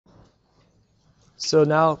So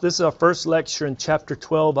now this is our first lecture in Chapter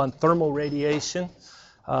 12 on thermal radiation.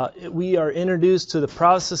 We are introduced to the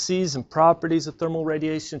processes and properties of thermal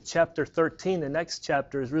radiation. Chapter 13, the next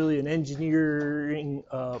chapter, is really an engineering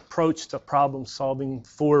approach to problem solving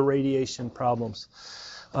for radiation problems.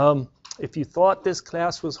 If you thought this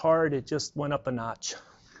class was hard, it just went up a notch.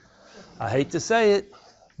 I hate to say it,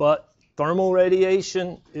 but thermal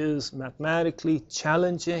radiation is mathematically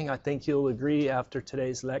challenging. I think you'll agree after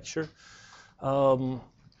today's lecture.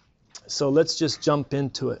 So let's just jump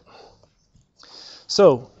into it.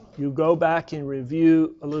 So you go back and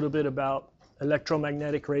review a little bit about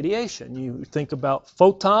electromagnetic radiation. You think about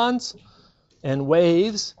photons and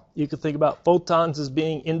waves. You could think about photons as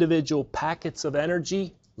being individual packets of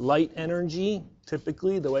energy, light energy,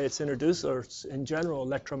 typically the way it's introduced, or in general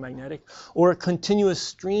electromagnetic, or a continuous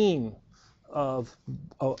stream of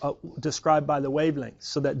described by the wavelength.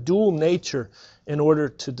 So that dual nature in order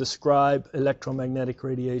to describe electromagnetic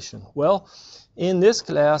radiation. Well, in this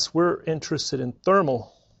class, we're interested in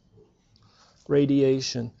thermal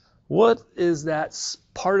radiation. What is that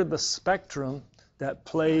part of the spectrum that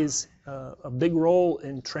plays a big role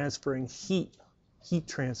in transferring heat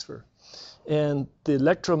transfer? And the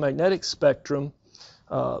electromagnetic spectrum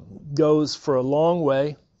goes for a long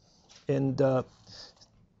way, and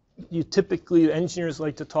engineers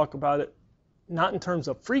like to talk about it not in terms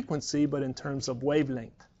of frequency, but in terms of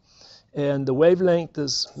wavelength. And the wavelength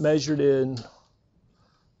is measured in,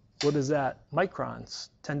 what is that? Microns,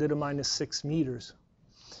 10 to the minus 6 meters.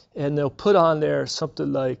 And they'll put on there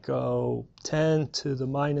something like 10 to the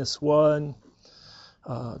minus 1,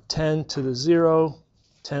 10 to the 0,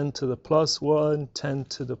 10 to the plus 1, 10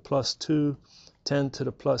 to the plus 2, 10 to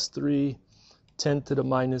the plus 3, 10 to the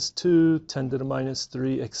minus 2, 10 to the minus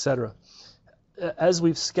 3, etc. As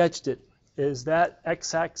we've sketched it, is that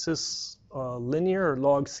x-axis linear or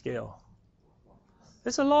log scale?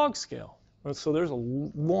 It's a log scale. So there's a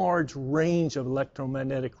large range of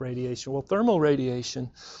electromagnetic radiation. Well, thermal radiation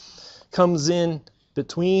comes in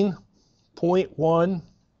between 0.1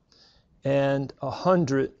 and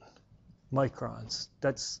 100 microns.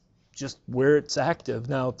 That's just where it's active.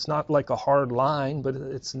 Now, it's not like a hard line, but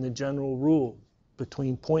it's in the general rule.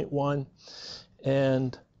 Between 0.1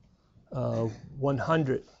 and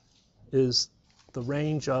 100 is the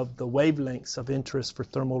range of the wavelengths of interest for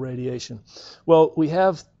thermal radiation. Well, we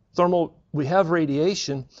have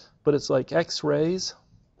radiation, but it's like X-rays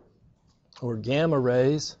or gamma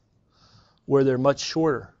rays, where they're much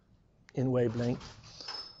shorter in wavelength.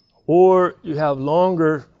 Or you have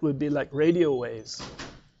longer, would be like radio waves,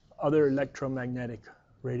 other electromagnetic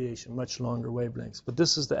radiation, much longer wavelengths. But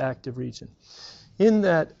this is the active region. In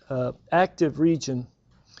that active region,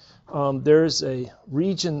 there's a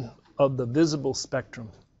region of the visible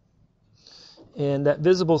spectrum. And that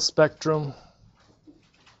visible spectrum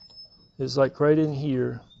is like right in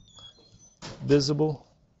here, visible.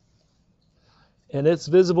 And it's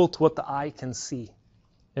visible to what the eye can see.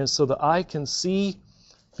 And so the eye can see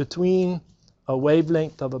between a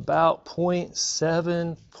wavelength of about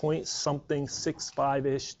 0.7, point something,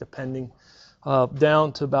 65-ish, depending,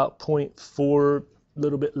 down to about 0.4, a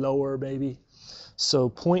little bit lower maybe. So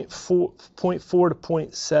 0.4 to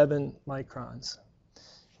 0.7 microns.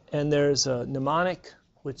 And there's a mnemonic,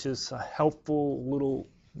 which is a helpful little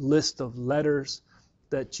list of letters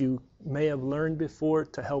that you may have learned before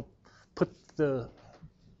to help put the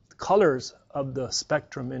colors of the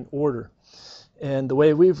spectrum in order. And the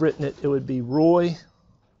way we've written it, it would be Roy,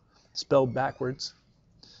 spelled backwards,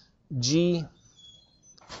 G,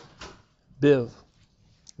 Biv.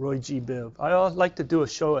 Roy G. Biv. I like to do a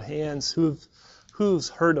show of hands. Who's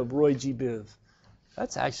heard of Roy G. Biv?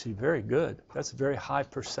 That's actually very good. That's a very high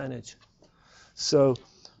percentage. So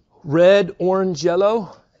red, orange,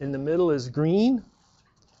 yellow. In the middle is green.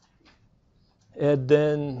 And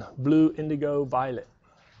then blue, indigo, violet.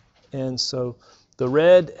 And so the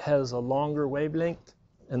red has a longer wavelength,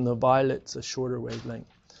 and the violet's a shorter wavelength.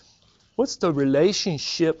 What's the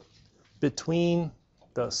relationship between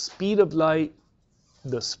the speed of light,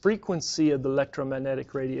 the frequency of the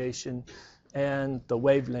electromagnetic radiation, and the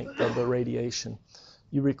wavelength of the radiation?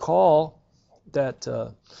 You recall that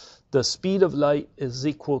the speed of light is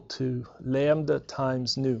equal to lambda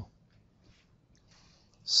times nu.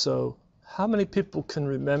 So how many people can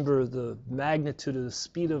remember the magnitude of the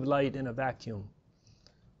speed of light in a vacuum?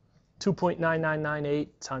 2.9998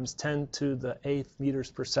 times 10 to the 8th meters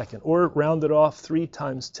per second, or rounded off 3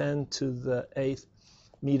 times 10 to the 8th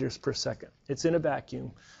meters per second. It's in a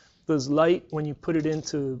vacuum. Does light, when you put it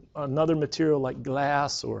into another material like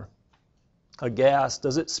glass or a gas,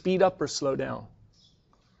 does it speed up or slow down?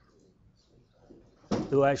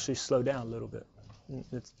 It'll actually slow down a little bit.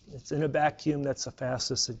 It's in a vacuum. That's the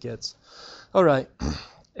fastest it gets. All right.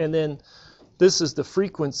 And then this is the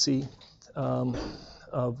frequency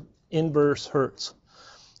of inverse Hertz.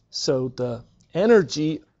 So the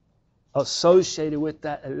energy associated with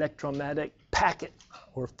that electromagnetic packet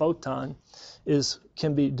or photon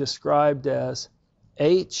can be described as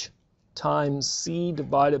h times c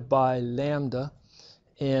divided by lambda.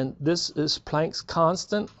 And this is Planck's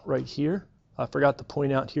constant right here. I forgot to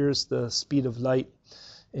point out here's the speed of light.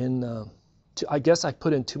 I guess I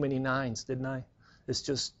put in too many nines, didn't I? It's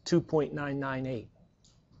just 2.998.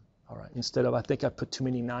 All right, instead of, I think I put too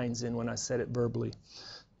many nines in when I said it verbally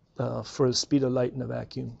for the speed of light in a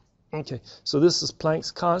vacuum. Okay, so this is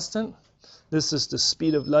Planck's constant. This is the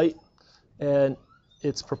speed of light, and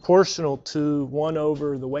it's proportional to 1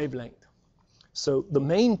 over the wavelength. So the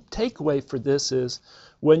main takeaway for this is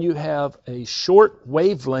when you have a short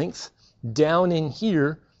wavelength down in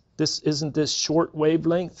here, isn't this short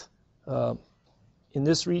wavelength in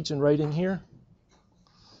this region right in here?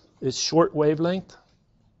 It's short wavelength.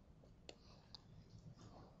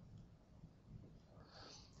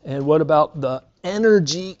 And what about the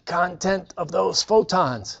energy content of those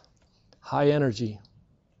photons? High energy.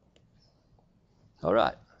 All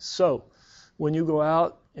right, so when you go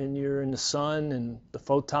out and you're in the sun and the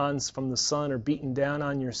photons from the sun are beating down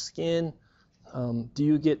on your skin, do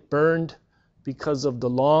you get burned because of the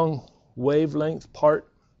long wavelength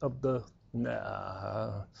part of the...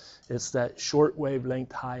 Nah, it's that short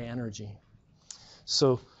wavelength high energy.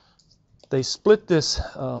 So they split this.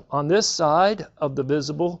 On this side of the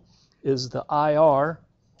visible is the IR,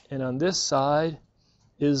 and on this side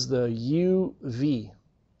is the UV,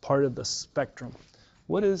 part of the spectrum.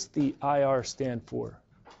 What does the IR stand for?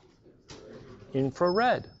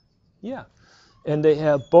 Infrared. Yeah. And they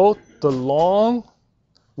have both the long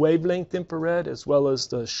wavelength infrared as well as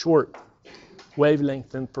the short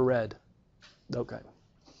wavelength infrared. Okay.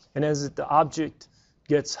 And as the object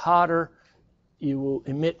gets hotter, you will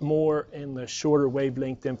emit more in the shorter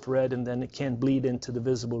wavelength infrared, and then it can bleed into the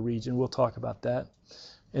visible region. We'll talk about that.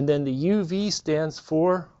 And then the UV stands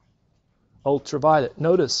for ultraviolet.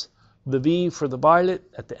 Notice the V for the violet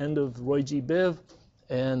at the end of Roy G. Biv,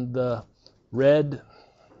 and the red,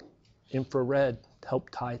 infrared, to help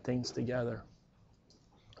tie things together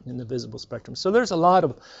in the visible spectrum. So there's a lot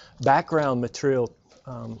of background material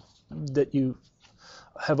that you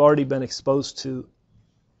have already been exposed to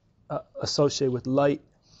associated with light,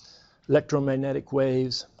 electromagnetic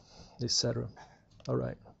waves, etc. All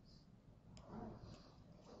right.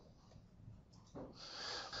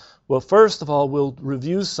 Well, first of all, we'll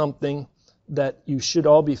review something that you should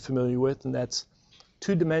all be familiar with, and that's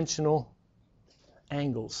two-dimensional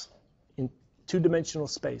angles. In two-dimensional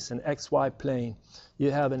space, an XY plane,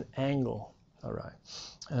 you have an angle. All right.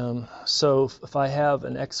 So if I have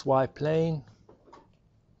an XY plane,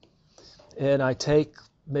 and I take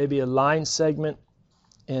maybe a line segment,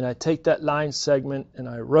 and I take that line segment and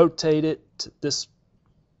I rotate it to this,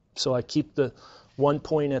 so I keep the one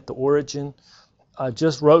point at the origin. I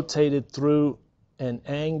just rotated through an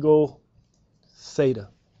angle theta.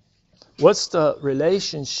 What's the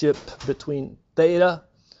relationship between theta,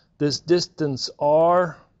 this distance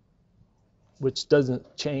r, which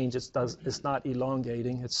doesn't change, it's not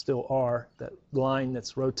elongating, it's still r, that line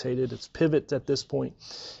that's rotated, its pivot at this point,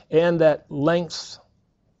 and that length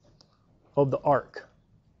of the arc?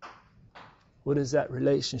 What is that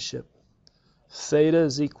relationship? Theta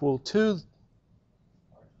is equal to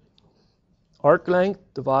arc length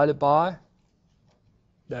divided by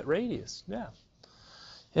that radius. Yeah.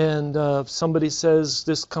 And somebody says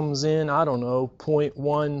this comes in, I don't know,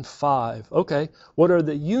 0.15. Okay, what are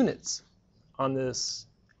the units on this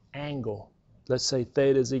angle? Let's say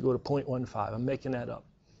theta is equal to 0.15. I'm making that up.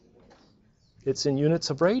 It's in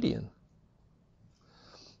units of radian.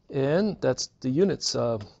 And that's the units.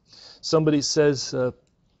 Somebody says,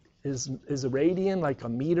 is a radian like a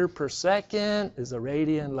meter per second? Is a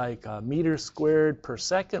radian like a meter squared per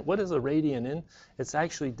second? What is a radian in? It's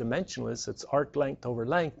actually dimensionless. It's arc length over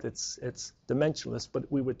length. It's dimensionless, but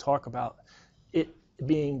we would talk about it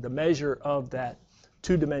being the measure of that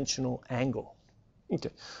two-dimensional angle.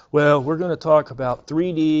 Okay. Well, we're going to talk about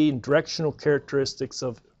 3D and directional characteristics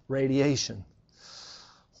of radiation.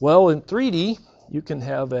 Well, in 3D, you can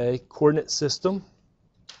have a coordinate system,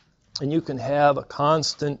 and you can have a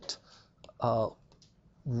constant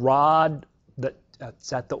rod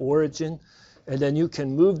that's at the origin, and then you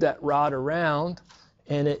can move that rod around,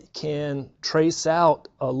 and it can trace out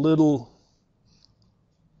a little,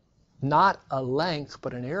 not a length,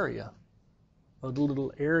 but an area, a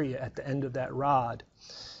little area at the end of that rod.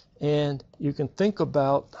 And you can think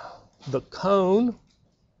about the cone,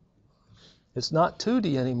 it's not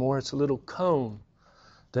 2D anymore, it's a little cone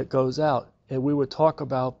that goes out. And we would talk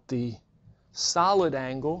about the solid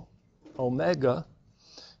angle, omega,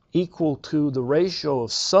 equal to the ratio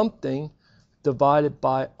of something divided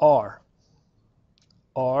by r.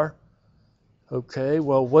 R, okay,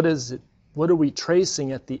 well, what is it? What are we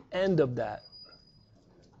tracing at the end of that?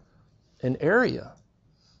 An area,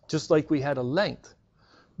 just like we had a length.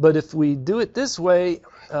 But if we do it this way,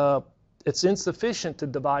 it's insufficient to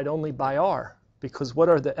divide only by r, because what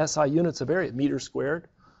are the SI units of area? Meters squared.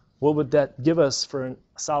 What would that give us for a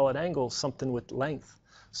solid angle? Something with length.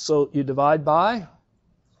 So you divide by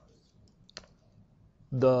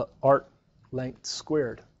the arc length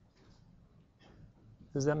squared.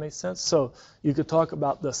 Does that make sense? So you could talk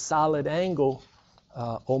about the solid angle,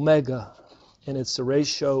 omega, and it's the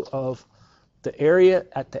ratio of the area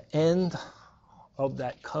at the end of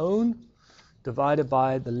that cone divided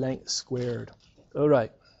by the length squared. All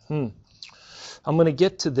right. I'm going to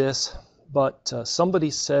get to this, but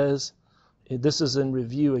somebody says, this is in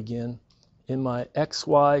review again, in my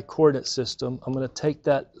XY coordinate system, I'm going to take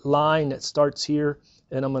that line that starts here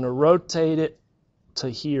and I'm going to rotate it to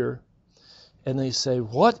here. And they say,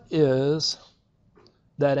 what is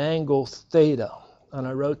that angle theta? And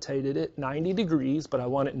I rotated it 90 degrees, but I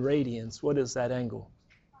want it in radians. What is that angle?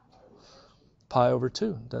 Pi over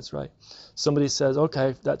 2, that's right. Somebody says,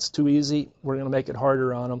 okay, that's too easy. We're going to make it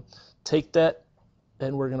harder on them. Take that,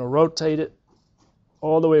 and we're going to rotate it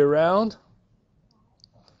all the way around.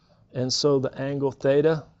 And so the angle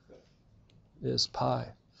theta is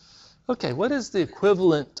pi. Okay, what is the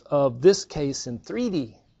equivalent of this case in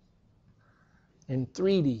 3D? In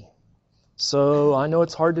 3D. So I know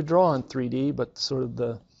it's hard to draw in 3D, but sort of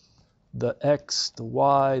the X, the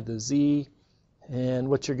Y, the Z. And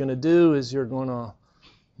what you're going to do is you're going to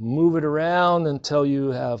move it around until you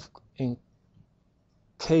have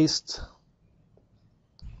encased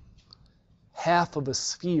half of a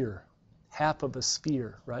sphere,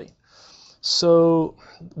 right? So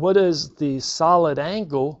what is the solid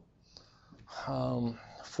angle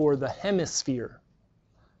for the hemisphere?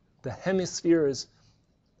 The hemisphere is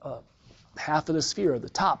half of the sphere, the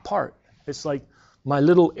top part. It's like my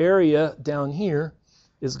little area down here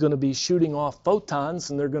is going to be shooting off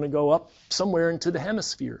photons, and they're going to go up somewhere into the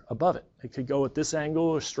hemisphere above it. It could go at this angle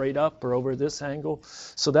or straight up or over this angle.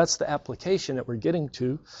 So that's the application that we're getting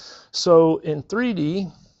to. So in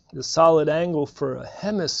 3D, the solid angle for a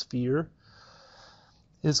hemisphere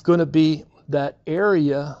is going to be that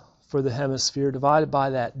area for the hemisphere divided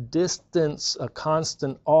by that distance, a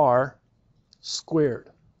constant r,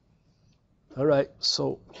 squared. All right,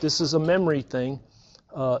 so this is a memory thing.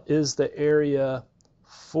 Is the area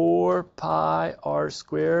 4 pi r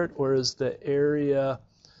squared, or is the area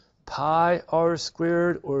pi r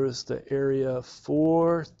squared, or is the area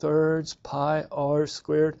 4/3 pi r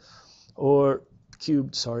squared, or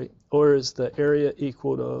cubed, sorry, or is the area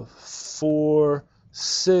equal to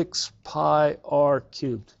 4/6 pi r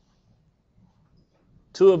cubed?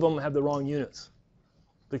 Two of them have the wrong units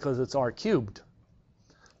because it's r cubed.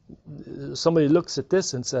 Somebody looks at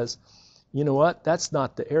this and says, you know what, that's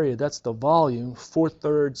not the area, that's the volume,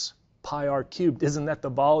 4/3 pi r cubed. Isn't that the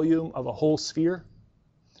volume of a whole sphere?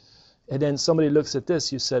 And then somebody looks at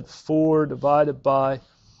this, you said 4 divided by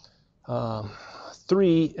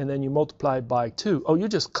 3, and then you multiplied by 2. Oh, you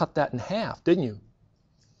just cut that in half, didn't you?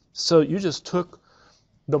 So you just took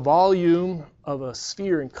the volume of a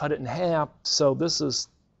sphere and cut it in half. So this is,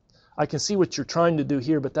 I can see what you're trying to do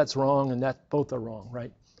here, but that's wrong, and that both are wrong,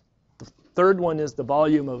 right? The third one is the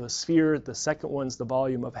volume of a sphere. The second one's the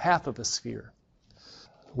volume of half of a sphere.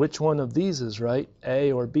 Which one of these is right,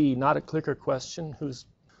 A or B? Not a clicker question. Who's?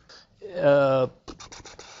 Did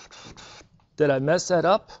I mess that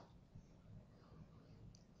up?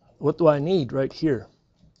 What do I need right here?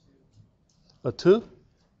 A 2?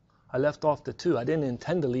 I left off the 2. I didn't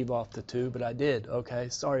intend to leave off the 2, but I did. Okay,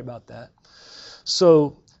 sorry about that.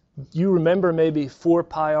 So you remember maybe 4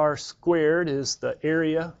 pi r squared is the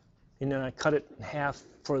area, and then I cut it in half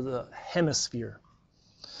for the hemisphere.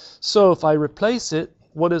 So if I replace it,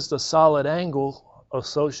 what is the solid angle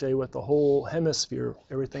associated with the whole hemisphere,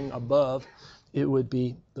 everything above? It would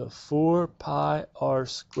be the 4 pi r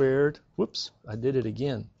squared. Whoops, I did it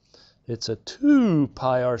again. It's a 2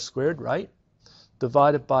 pi r squared, right?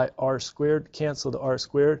 Divided by r squared, cancel the r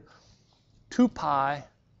squared. 2 pi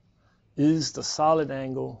is the solid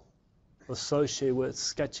angle associated with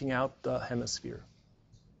sketching out the hemisphere.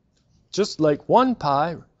 Just like 1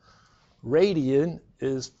 pi, radian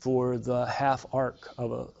is for the half arc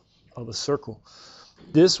of a circle.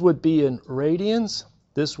 This would be in radians,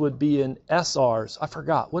 This would be in SRs. I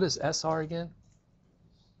forgot. What is SR again?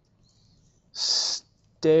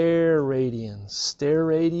 Steradian.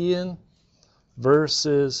 Steradian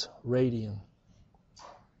versus radian.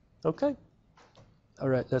 Okay. All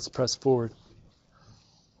right, let's press forward.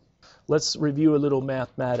 Let's review a little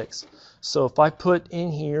mathematics. So if I put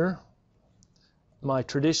in here my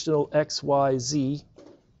traditional x, y, z,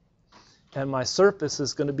 and my surface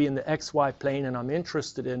is going to be in the xy plane, and I'm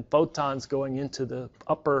interested in photons going into the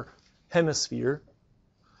upper hemisphere,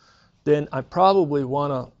 then I probably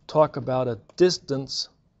want to talk about a distance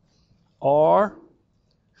r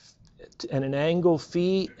and an angle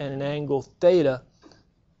phi and an angle theta.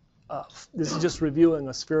 This is just reviewing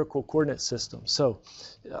a spherical coordinate system. So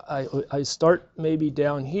I start maybe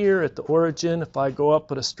down here at the origin. If I go up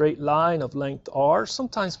with a straight line of length r,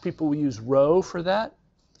 sometimes people will use rho for that,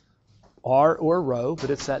 r or rho,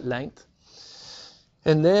 but it's that length.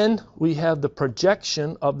 And then we have the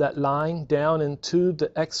projection of that line down into the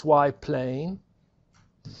xy plane.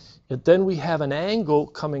 And then we have an angle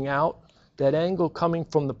coming out, that angle coming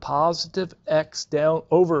from the positive x down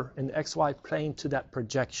over in the xy plane to that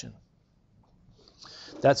projection.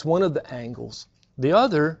 That's one of the angles. The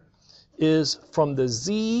other is from the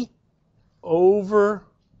z over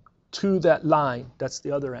to that line. That's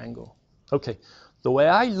the other angle. Okay, the way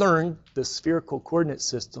I learned the spherical coordinate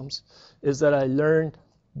systems is that I learned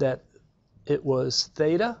that it was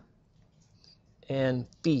theta and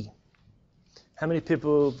phi. How many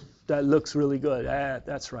people, that looks really good?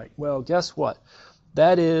 That's right. Well, guess what?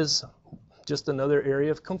 That is just another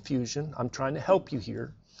area of confusion. I'm trying to help you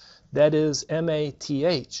here. That is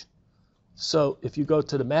MATH. So if you go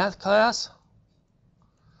to the math class,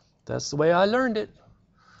 that's the way I learned it.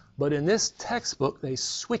 But in this textbook, they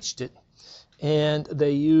switched it, and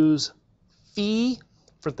they use phi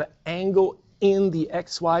for the angle in the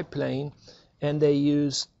xy plane, and they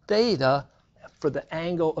use theta for the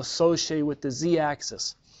angle associated with the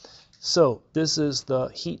z-axis. So this is the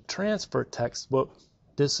heat transfer textbook.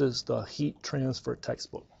 This is the heat transfer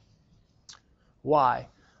textbook. Why?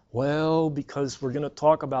 Well, because we're going to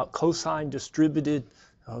talk about cosine distributed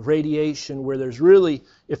radiation, where there's really,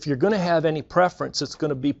 if you're going to have any preference, it's going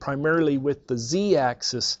to be primarily with the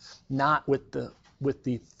z-axis, not with the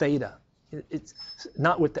theta. It's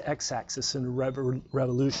not with the x-axis in the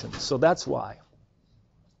revolution. So that's why.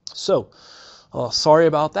 So, sorry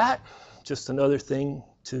about that. Just another thing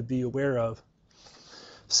to be aware of.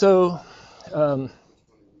 So,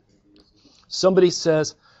 somebody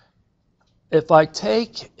says, if I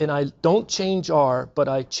take and I don't change r, but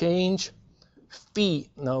I change phi,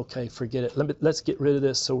 no, okay, forget it. Let's get rid of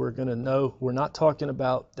this so we're going to know we're not talking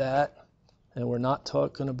about that, and we're not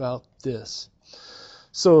talking about this.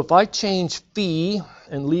 So if I change phi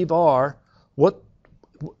and leave r, what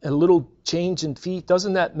a little change in phi,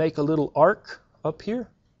 doesn't that make a little arc up here?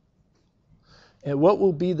 And what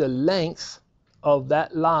will be the length of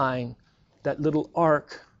that line, that little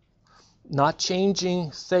arc? Not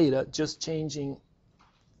changing theta, just changing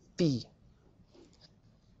phi.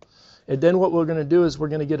 And then what we're going to do is we're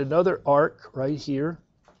going to get another arc right here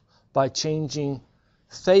by changing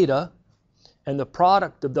theta. And the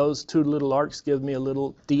product of those two little arcs give me a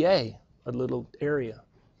little dA, a little area.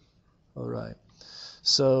 All right.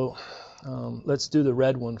 So let's do the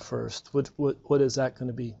red one first. What is that going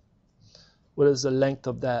to be? What is the length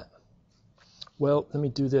of that? Well, let me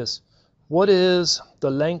do this. What is the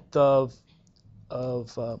length of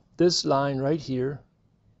this line right here?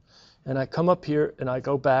 And I come up here and I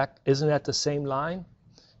go back. Isn't that the same line?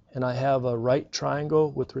 And I have a right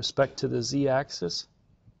triangle with respect to the z-axis.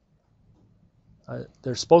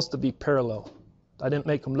 They're supposed to be parallel. I didn't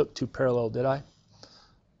make them look too parallel, did I?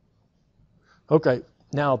 Okay,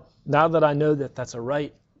 now that I know that that's a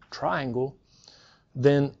right triangle,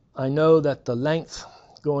 then I know that the length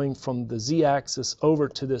going from the z-axis over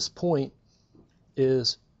to this point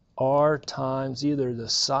is r times either the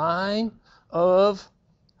sine of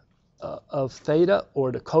theta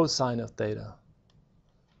or the cosine of theta.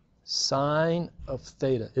 Sine of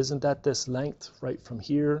theta. Isn't that this length right from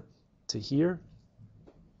here to here?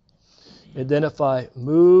 And then if I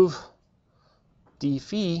move d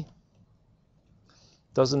phi,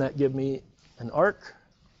 doesn't that give me an arc?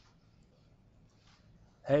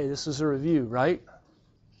 Hey, this is a review, right?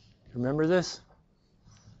 Remember this?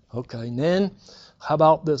 Okay, and then how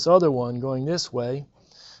about this other one going this way?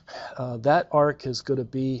 That arc is going to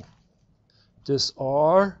be this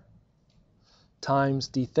r times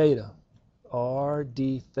d theta. R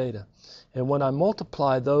d theta. And when I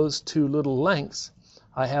multiply those two little lengths,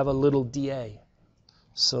 I have a little dA.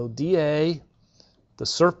 So dA, the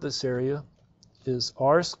surface area, is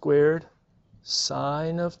r squared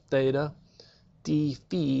sine of theta d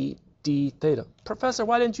phi d theta. Professor,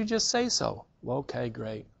 why didn't you just say so? Well, okay,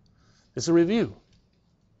 great. It's a review.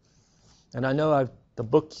 And I know the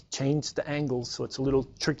book changed the angles, so it's a little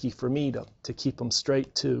tricky for me to keep them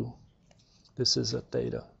straight too. This is a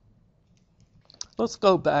theta. Let's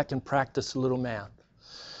go back and practice a little math.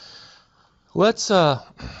 Let's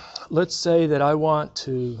say that I want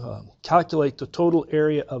to calculate the total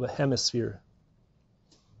area of a hemisphere.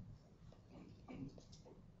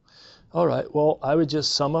 All right, well, I would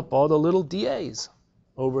just sum up all the little dAs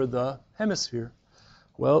over the hemisphere.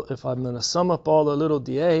 Well, if I'm going to sum up all the little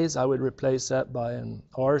dAs, I would replace that by an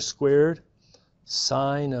r squared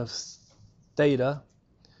sine of theta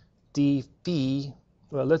d phi.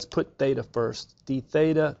 Well, let's put theta first. D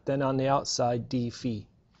theta, then on the outside, d phi.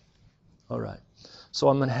 All right. So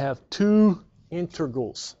I'm going to have two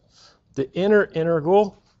integrals. The inner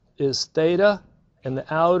integral is theta, and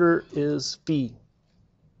the outer is phi.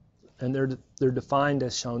 And they're defined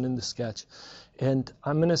as shown in the sketch. And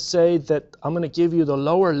I'm going to say that I'm going to give you the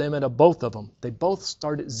lower limit of both of them. They both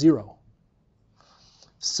start at 0.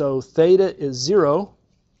 So theta is 0,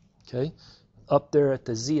 okay, up there at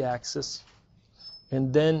the z-axis.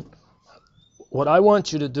 And then what I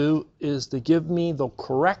want you to do is to give me the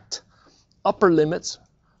correct upper limits,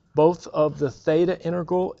 both of the theta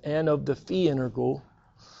integral and of the phi integral,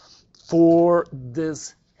 for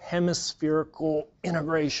this hemispherical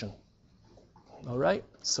integration. All right?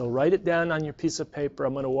 So write it down on your piece of paper.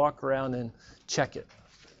 I'm going to walk around and check it.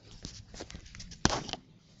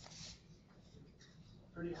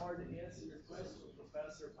 Pretty hard to answer your question,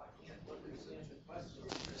 Professor, if I can't understand the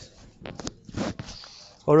question.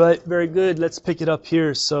 All right, very good. Let's pick it up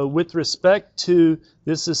here. So with respect to,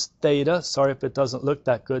 this is theta. Sorry if it doesn't look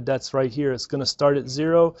that good. That's right here. It's going to start at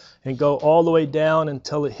 0 and go all the way down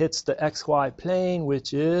until it hits the xy plane,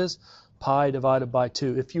 which is pi divided by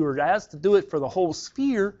 2. If you were asked to do it for the whole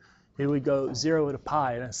sphere, it would go 0 to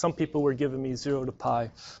pi. And some people were giving me 0 to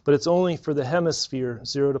pi. But it's only for the hemisphere,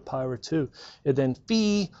 0 to pi over 2. And then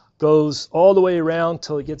phi goes all the way around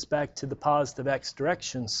till it gets back to the positive x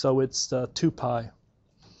direction. So it's 2 pi.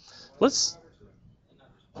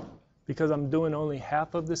 Because I'm doing only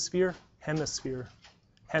half of the sphere, hemisphere,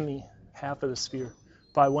 half of the sphere.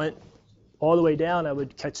 If I went all the way down, I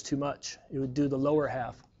would catch too much. It would do the lower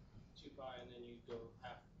half. 2 pi, and then you go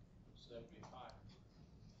half, so that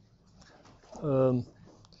would be pi.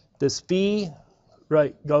 This phi,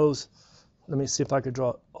 right, goes, let me see if I could draw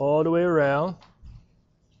it all the way around.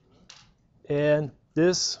 And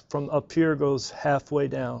this from up here goes halfway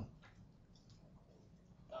down.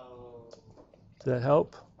 Does that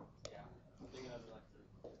help? Yeah, I'm thinking of it like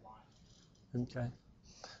the line. Okay.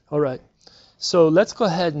 All right. So let's go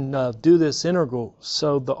ahead and do this integral.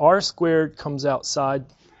 So the r squared comes outside.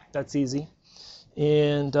 That's easy.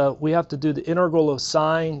 And we have to do the integral of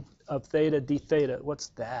sine of theta d theta. What's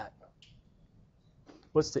that?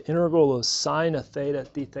 What's the integral of sine of theta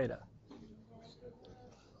d theta?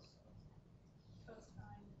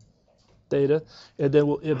 Theta. And then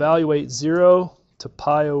we'll evaluate 0 to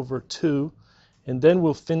pi over 2. And then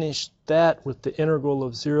we'll finish that with the integral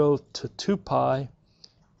of 0 to 2 pi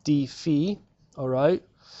d phi. All right.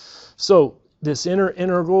 So this inner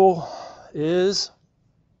integral is,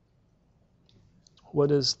 what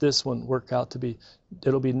does this one work out to be?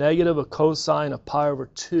 It'll be negative a cosine of pi over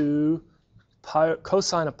 2,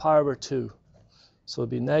 cosine of pi over 2. So it'll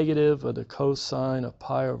be negative of the cosine of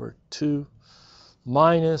pi over 2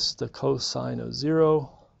 minus the cosine of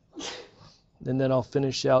 0. And then I'll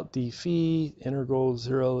finish out d phi, integral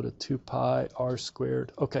 0 to 2 pi r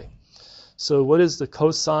squared. Okay, so what is the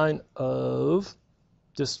cosine of,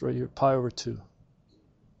 just right here, pi over 2?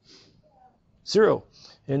 0.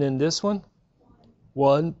 And then this one,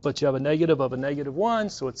 1, but you have a negative of a negative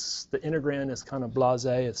 1, so it's, the integrand is kind of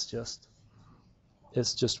blasé, it's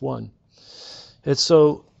just 1. And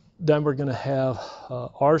so then we're going to have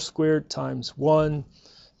r squared times 1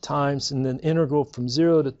 times, and then integral from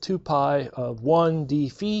 0 to 2 pi of 1 d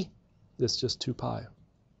phi. That's just 2 pi.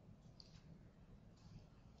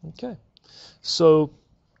 Okay. So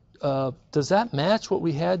does that match what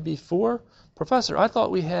we had before? Professor, I thought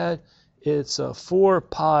we had, it's 4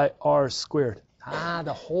 pi r squared.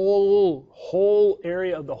 The whole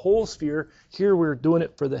area of the whole sphere. Here we're doing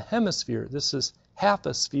it for the hemisphere. This is half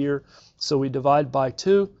a sphere, so we divide by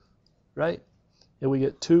 2, right? And we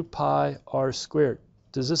get 2 pi r squared.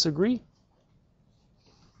 Does this agree?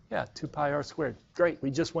 Yeah, 2 pi r squared. Great.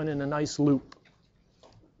 We just went in a nice loop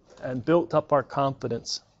and built up our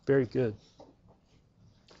confidence. Very good.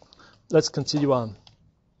 Let's continue on.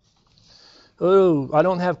 Oh, I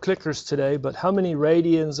don't have clickers today, but how many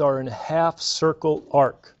radians are in a half circle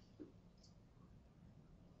arc?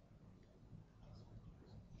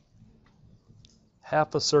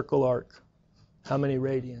 Half a circle arc. How many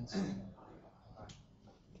radians?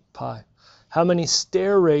 Pi. How many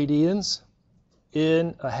steradians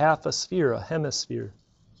in a half a sphere, a hemisphere?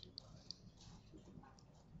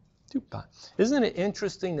 2 pi. Isn't it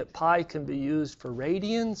interesting that pi can be used for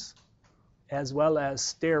radians as well as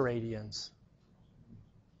steradians?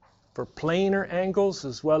 For planar angles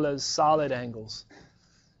as well as solid angles.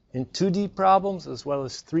 In 2D problems as well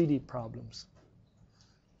as 3D problems.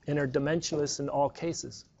 And are dimensionless in all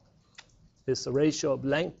cases. It's the ratio of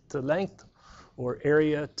length to length or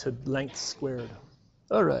area to length squared.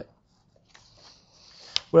 All right.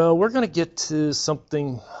 Well, we're going to get to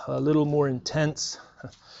something a little more intense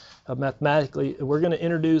mathematically. We're going to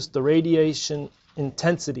introduce the radiation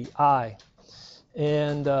intensity, I.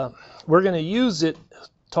 And we're going to use it,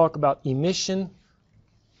 talk about emission,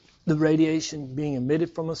 the radiation being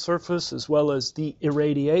emitted from a surface, as well as the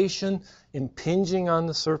irradiation impinging on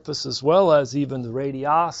the surface, as well as even the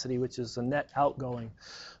radiosity, which is the net outgoing.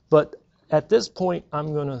 But at this point,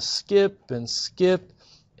 I'm going to skip,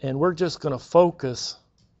 and we're just going to focus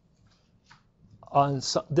on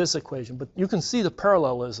this equation. But you can see the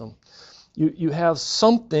parallelism. You have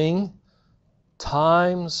something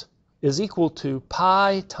times is equal to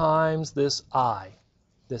pi times this I.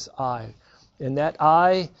 And that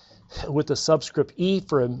I, with the subscript E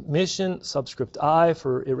for emission, subscript I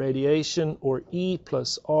for irradiation, or E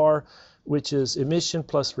plus R, which is emission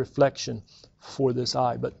plus reflection for this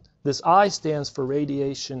I. But this I stands for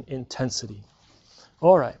radiation intensity.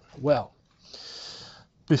 All right, well,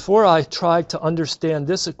 before I try to understand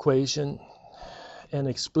this equation and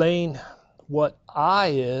explain what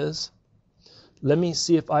I is, let me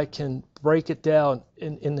see if I can break it down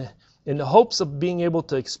in the hopes of being able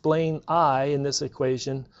to explain I in this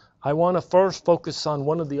equation. I want to first focus on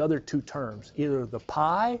one of the other two terms, either the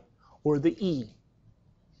pi or the E.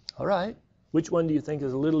 All right, which one do you think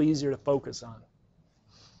is a little easier to focus on?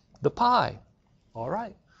 The pi. All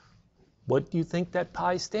right. What do you think that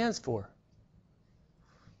pi stands for?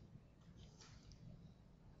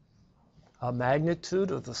 A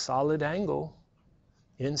magnitude of the solid angle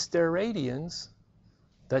in steradians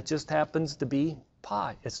that just happens to be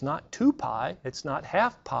pi. It's not 2 pi, it's not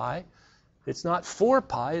half pi, it's not 4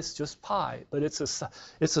 pi, it's just pi. But it's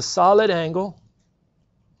a solid angle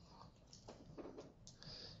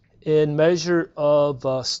in measure of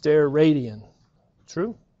steradian.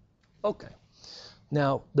 True? Okay.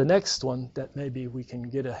 Now, the next one that maybe we can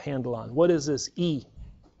get a handle on. What is this E?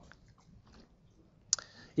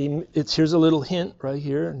 Here's a little hint right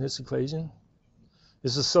here in this equation.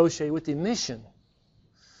 It's associated with emission.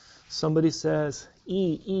 Somebody says,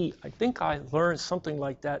 E. I think I learned something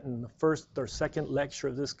like that in the first or second lecture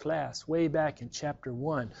of this class, way back in chapter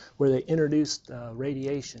 1, where they introduced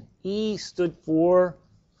radiation. E stood for,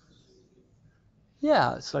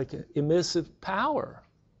 yeah, it's like emissive power.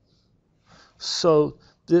 So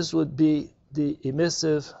this would be the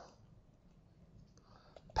emissive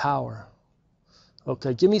power.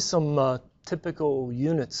 Okay, give me some typical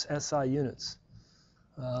units, SI units.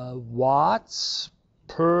 Watts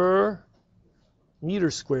per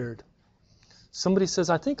meter squared. Somebody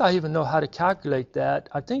says, I think I even know how to calculate that.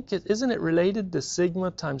 I think, isn't it related to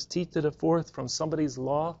sigma times t to the fourth from somebody's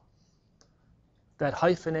law? That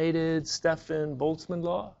hyphenated Stefan-Boltzmann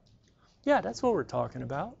law? Yeah, that's what we're talking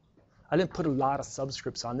about. I didn't put a lot of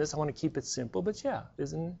subscripts on this. I want to keep it simple, but yeah,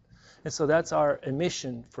 isn't it? And so that's our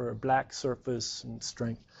emission for a black surface and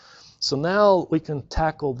strength. So now we can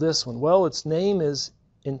tackle this one. Well, its name is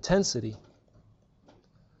intensity.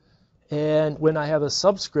 And when I have a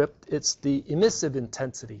subscript, it's the emissive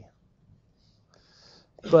intensity.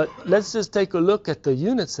 But let's just take a look at the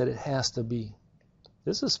units that it has to be.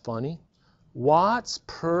 This is funny. Watts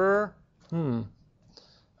per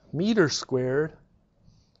meter squared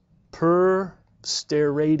per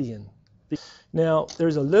steradian. Now,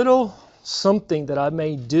 there's a little something that I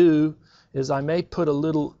may do is I may put a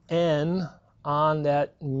little n on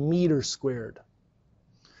that meter squared.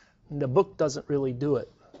 And the book doesn't really do it.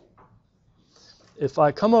 If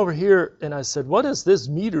I come over here and I said, what is this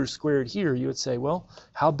meter squared here? You would say, well,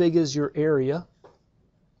 how big is your area?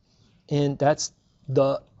 And that's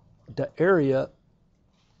the area.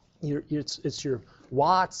 It's your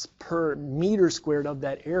watts per meter squared of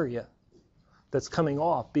that area that's coming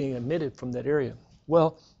off, being emitted from that area.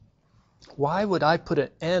 Well, why would I put an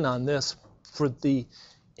N on this for the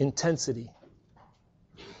intensity?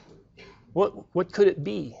 What could it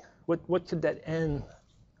be? What could that N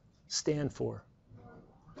stand for?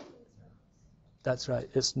 That's right.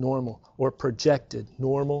 It's normal or projected.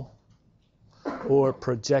 Normal or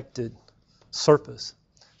projected surface.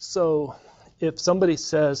 So if somebody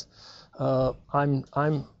says, I'm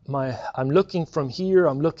looking from here,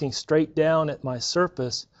 I'm looking straight down at my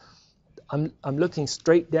surface, I'm looking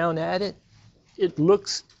straight down at it, it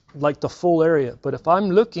looks like the full area. But if I'm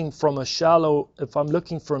looking from if I'm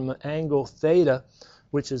looking from an angle theta,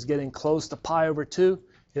 which is getting close to pi over 2,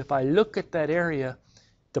 if I look at that area,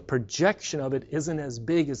 the projection of it isn't as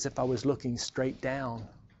big as if I was looking straight down.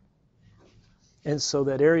 And so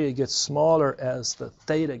that area gets smaller as the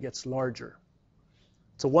theta gets larger.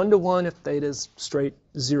 It's a 1-to-1 if theta is straight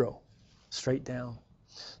 0, straight down.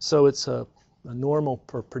 So it's a normal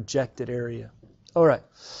per projected area. All right,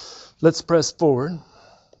 let's press forward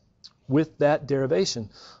with that derivation.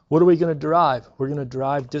 What are we going to derive? We're going to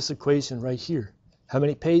derive this equation right here. How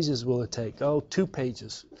many pages will it take? Oh, 2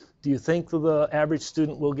 pages. Do you think that the average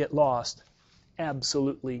student will get lost?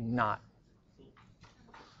 Absolutely not.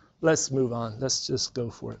 Let's move on. Let's just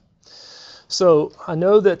go for it. So I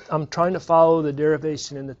know that I'm trying to follow the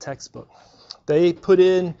derivation in the textbook. They put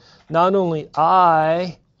in not only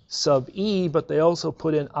I sub e, but they also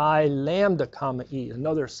put in I lambda comma e,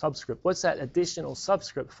 another subscript. What's that additional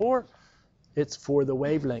subscript for? It's for the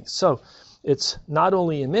wavelength. So it's not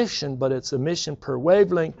only emission, but it's emission per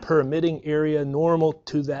wavelength per emitting area normal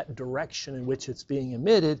to that direction in which it's being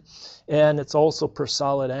emitted, and it's also per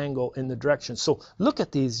solid angle in the direction. So look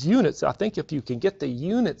at these units. I think if you can get the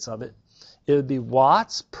units of it, it would be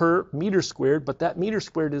watts per meter squared, but that meter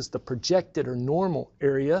squared is the projected or normal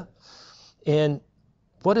area. And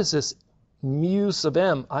what is this mu sub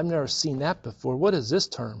m? I've never seen that before. What is this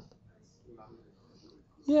term?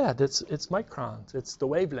 Yeah, it's microns. It's the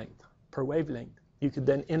wavelength. Per wavelength. You could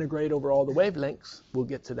then integrate over all the wavelengths. We'll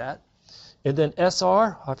get to that. And then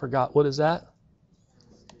SR, I forgot, what is that?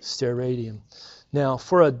 Steradian. Now,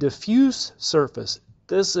 for a diffuse surface,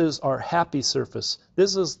 this is our happy surface.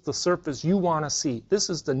 This is the surface you want to see. This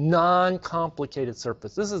is the non-complicated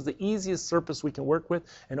surface. This is the easiest surface we can work with.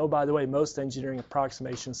 And oh, by the way, most engineering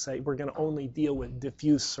approximations say we're going to only deal with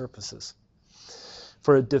diffuse surfaces.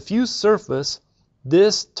 For a diffuse surface,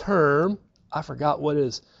 this term, I forgot what it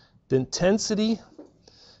is. The intensity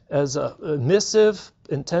as a emissive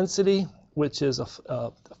intensity, which is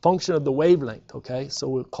a function of the wavelength, okay? So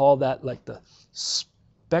we'll call that like the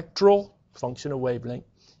spectral function of wavelength,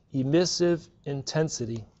 emissive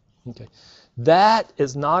intensity, okay? That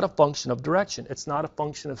is not a function of direction. It's not a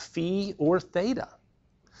function of phi or theta.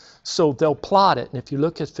 So they'll plot it, and if you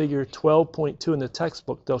look at figure 12.2 in the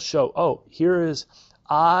textbook, they'll show, oh, here is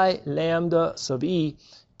I lambda sub e.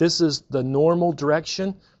 This is the normal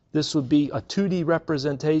direction. This would be a 2D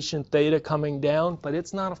representation, theta coming down, but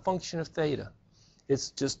it's not a function of theta.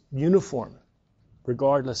 It's just uniform,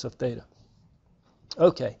 regardless of theta.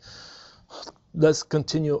 Okay, let's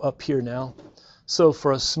continue up here now. So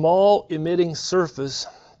for a small emitting surface,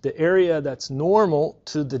 the area that's normal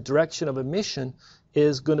to the direction of emission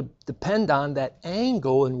is going to depend on that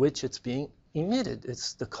angle in which it's being emitted.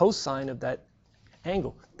 It's the cosine of that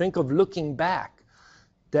angle. Think of looking back.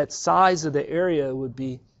 That size of the area would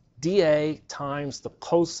be dA times the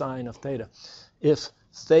cosine of theta. If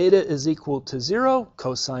theta is equal to 0,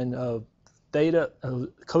 cosine of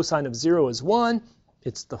 0 is 1,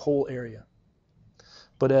 it's the whole area.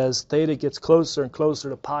 But as theta gets closer and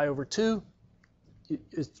closer to pi over 2,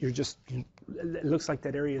 it looks like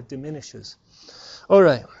that area diminishes. All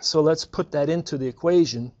right, so let's put that into the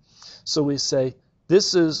equation. So we say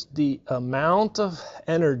this is the amount of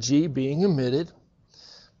energy being emitted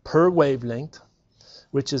per wavelength,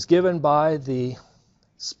 which is given by the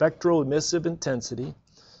spectral emissive intensity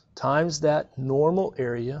times that normal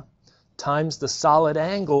area times the solid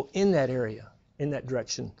angle in that area, in that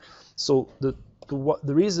direction. So the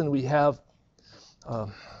reason we have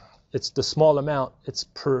it's the small amount, it's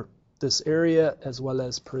per this area as well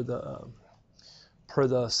as per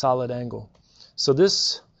the solid angle. So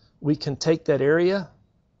this, we can take that area,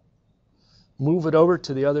 move it over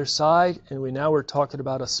to the other side, and we're talking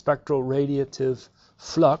about a spectral radiative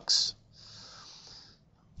flux,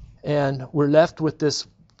 and we're left with this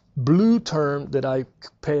blue term that I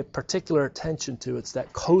pay particular attention to. It's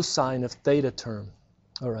that cosine of theta term.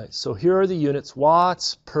 All right, so here are the units,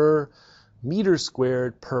 watts per meter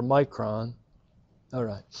squared per micron. All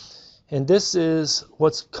right, and this is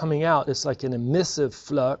what's coming out. It's like an emissive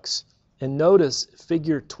flux, and notice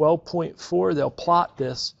figure 12.4, they'll plot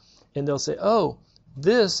this, and they'll say, oh,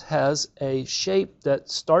 this has a shape that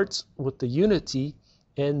starts with the unity,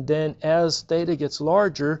 and then as theta gets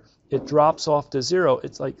larger, it drops off to 0.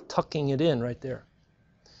 It's like tucking it in right there.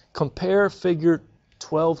 Compare figure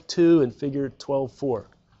 12.2 and figure 12.4.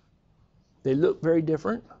 They look very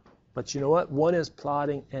different, but you know what? One is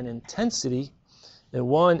plotting an intensity, and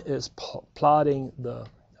one is plotting the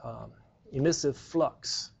emissive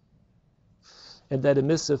flux. And that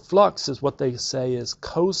emissive flux is what they say is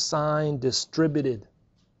cosine distributed.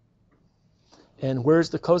 And where's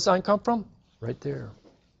the cosine come from? Right there.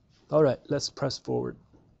 All right, let's press forward.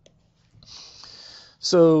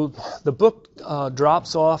 So the book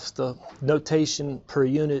drops off the notation per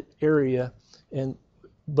unit area,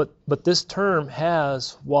 but this term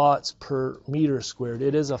has watts per meter squared.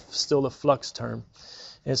 It is still a flux term.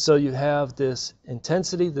 And so you have this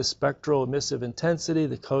intensity, the spectral emissive intensity,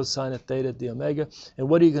 the cosine of theta d omega. And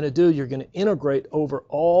what are you going to do? You're going to integrate over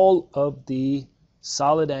all of the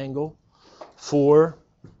solid angle for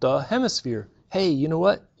the hemisphere. Hey, you know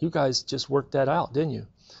what? You guys just worked that out, didn't you?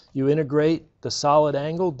 You integrate the solid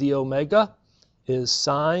angle, d omega is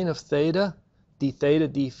sine of theta, d theta,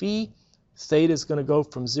 d phi. Theta is going to go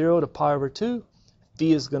from 0 to pi over 2.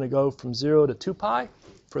 Phi is going to go from 0 to 2 pi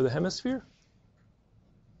for the hemisphere.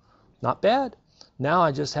 Not bad. Now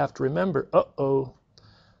I just have to remember,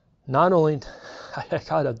 not only, I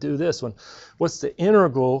got to do this one. What's the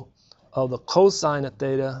integral of the cosine of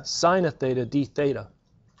theta, sine of theta, d theta?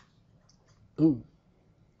 Ooh,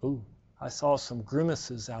 I saw some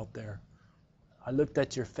grimaces out there. I looked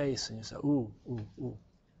at your face and you said, ooh.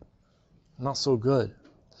 Not so good.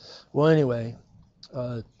 Well, anyway,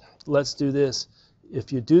 let's do this.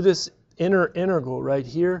 If you do this integral right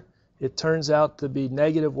here, it turns out to be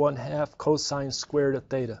negative 1/2 cosine squared of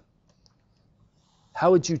theta. How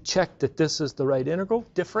would you check that this is the right integral?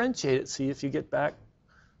 Differentiate it, see if you get back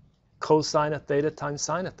cosine of theta times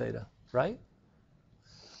sine of theta, right?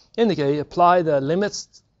 Indicate, apply the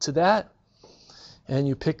limits to that, and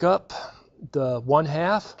you pick up the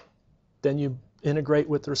 1/2, then you integrate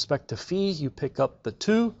with respect to phi, you pick up the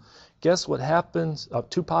 2. Guess what happens,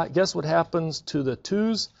 2 pi, guess what happens to the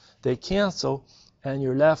 2's? They cancel, and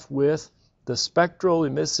you're left with the spectral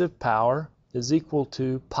emissive power is equal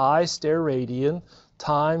to pi steradian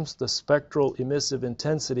times the spectral emissive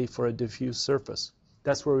intensity for a diffuse surface.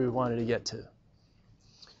 That's where we wanted to get to.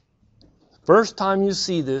 First time you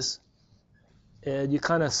see this, and you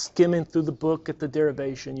kind of skimming through the book at the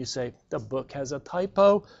derivation, you say, the book has a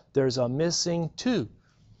typo, there's a missing 2.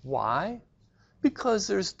 Why? Because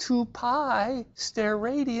there's 2 pi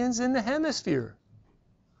steradians in the hemisphere.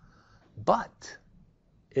 But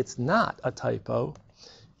it's not a typo,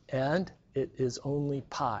 and it is only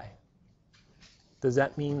pi. Does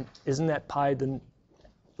that mean, isn't that pi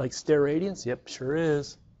like steradians? Yep, sure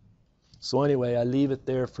is. So anyway, I leave it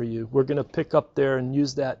there for you. We're going to pick up there and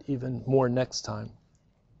use that even more next time.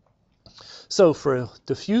 So for a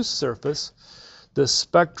diffuse surface, the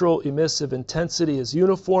spectral emissive intensity is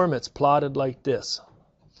uniform. It's plotted like this.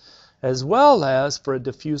 As well as for a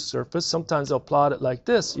diffuse surface, sometimes they'll plot it like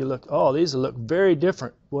this. You look, oh, these look very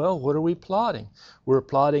different. Well, what are we plotting? We're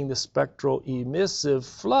plotting the spectral emissive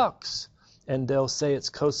flux, and they'll say it's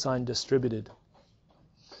cosine distributed.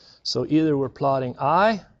 So either we're plotting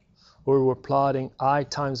I, or we're plotting I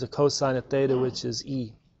times the cosine of theta, which is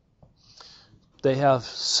E. They have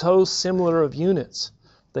so similar of units.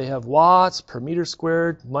 They have watts per meter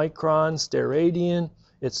squared, micron, steradian.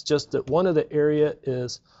 It's just that one of the area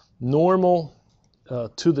is normal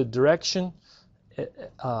to the direction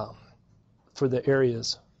for the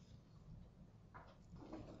areas.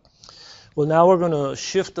 Well, now we're going to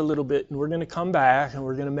shift a little bit, and we're going to come back, and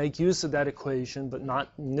we're going to make use of that equation, but not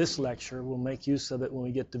in this lecture. We'll make use of it when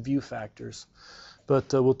we get to view factors.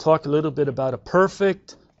 But we'll talk a little bit about a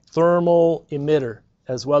perfect thermal emitter,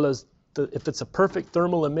 as well as if it's a perfect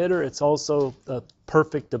thermal emitter, it's also a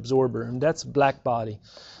perfect absorber, and that's black body.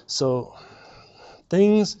 So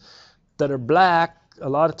things that are black, a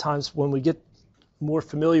lot of times when we get more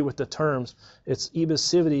familiar with the terms, its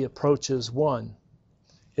emissivity approaches 1.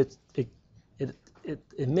 It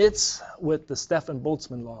emits with the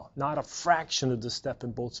Stefan-Boltzmann law, not a fraction of the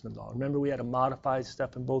Stefan-Boltzmann law. Remember we had a modified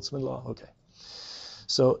Stefan-Boltzmann law? Okay.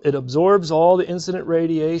 So it absorbs all the incident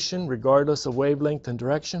radiation regardless of wavelength and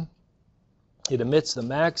direction. It emits the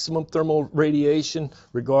maximum thermal radiation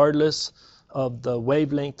regardless of the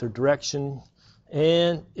wavelength or direction.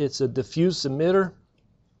 And it's a diffuse emitter,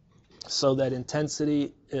 so that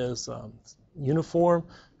intensity is uniform,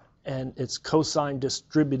 and it's cosine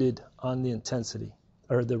distributed on the intensity,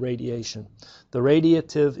 or the radiation. The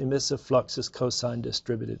radiative emissive flux is cosine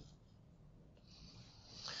distributed.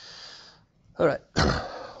 All right,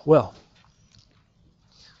 well,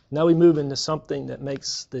 now we move into something that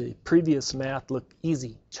makes the previous math look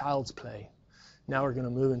easy, child's play. Now we're going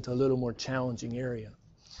to move into a little more challenging area.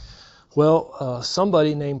 Well,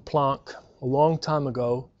 somebody named Planck a long time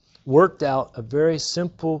ago worked out a very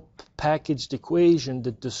simple packaged equation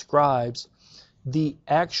that describes the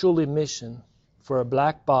actual emission for a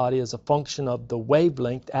black body as a function of the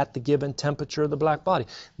wavelength at the given temperature of the black body.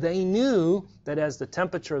 They knew that as the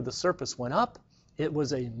temperature of the surface went up, it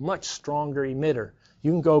was a much stronger emitter.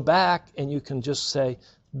 You can go back and you can just say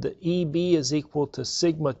the EB is equal to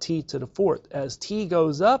sigma T to the fourth. As T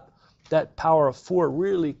goes up, that power of 4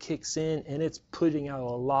 really kicks in, and it's putting out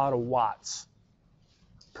a lot of watts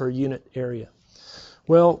per unit area.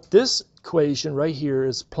 Well, this equation right here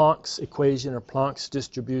is Planck's equation or Planck's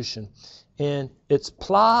distribution, and it's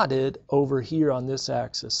plotted over here on this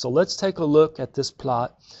axis. So let's take a look at this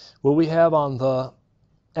plot. What we have on the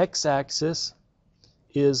x-axis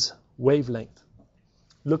is wavelength.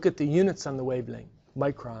 Look at the units on the wavelength,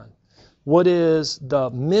 micron. What is the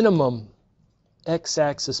minimum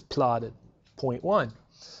x-axis plotted? 0.1.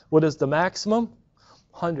 What is the maximum?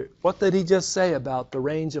 100. What did he just say about the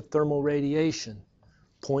range of thermal radiation?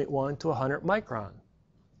 0.1 to 100 micron.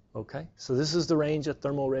 Okay, so this is the range of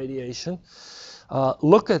thermal radiation.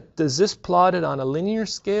 Look at, is this plotted on a linear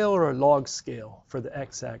scale or a log scale for the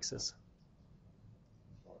x-axis?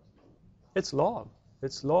 It's log.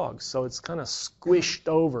 It's log, so it's kind of squished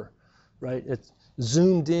over, right? It's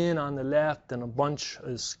zoomed in on the left and a bunch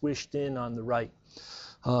is squished in on the right.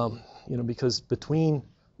 Because between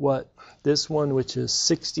this one, which is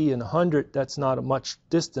 60 and 100, that's not a much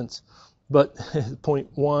distance, but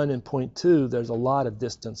 0.1 and 0.2, there's a lot of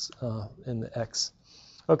distance in the x.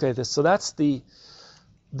 Okay, so that's the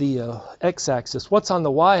x-axis. What's on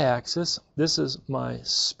the y-axis? This is my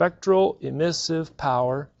spectral emissive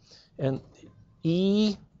power, and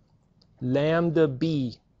E lambda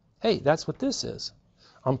B. Hey, that's what this is.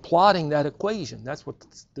 I'm plotting that equation. That's what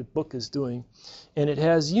the book is doing. And it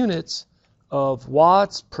has units of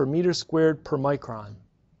watts per meter squared per micron.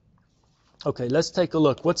 Okay, let's take a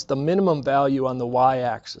look. What's the minimum value on the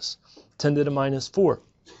y-axis? 10 to the minus 4.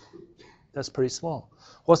 That's pretty small.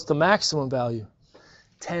 What's the maximum value?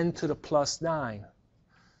 10 to the plus 9.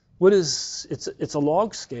 It's a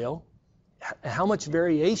log scale. How much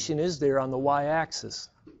variation is there on the y-axis?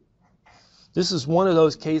 This is one of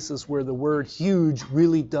those cases where the word huge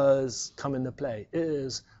really does come into play. It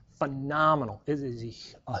is phenomenal. It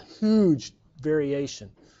is a huge variation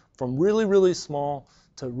from really, really small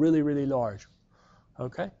to really, really large.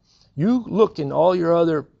 Okay? You look in all your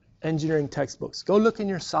other engineering textbooks. Go look in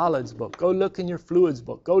your solids book. Go look in your fluids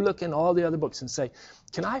book. Go look in all the other books and say,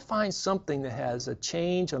 can I find something that has a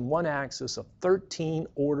change on one axis of 13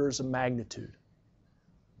 orders of magnitude?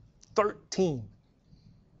 13.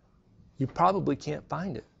 You probably can't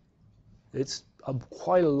find it. It's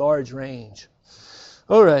quite a large range.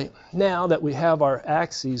 All right, now that we have our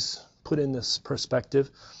axes put in this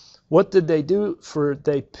perspective, what did they do?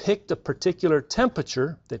 They picked a particular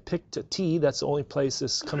temperature. They picked a T. That's the only place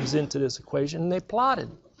this comes into this equation. And they plotted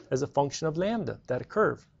as a function of lambda, that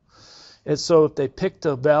curve. And so if they picked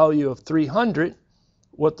a value of 300,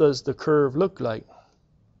 what does the curve look like?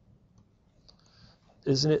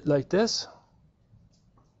 Isn't it like this?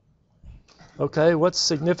 Okay, what's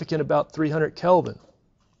significant about 300 Kelvin?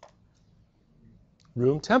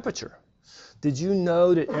 Room temperature. Did you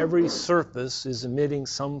know that every surface is emitting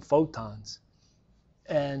some photons?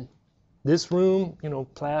 And this room,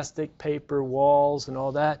 plastic, paper, walls, and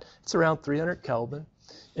all that, it's around 300 Kelvin,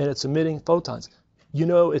 and it's emitting photons.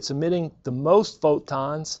 It's emitting the most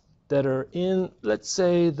photons that are in, let's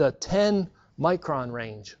say, the 10 micron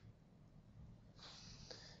range.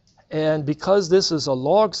 And because this is a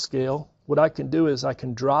log scale, what I can do is I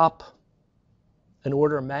can drop an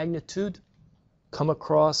order of magnitude, come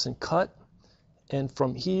across and cut, and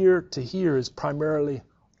from here to here is primarily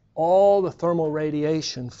all the thermal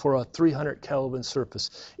radiation for a 300 Kelvin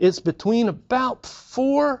surface. It's between about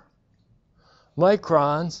 4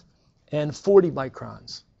 microns and 40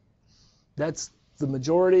 microns. That's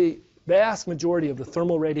the vast majority of the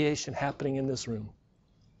thermal radiation happening in this room.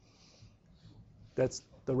 That's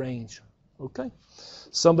the range. Okay?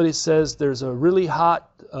 Somebody says there's a really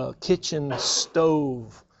hot kitchen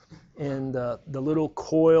stove, and the little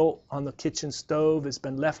coil on the kitchen stove has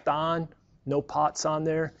been left on, no pots on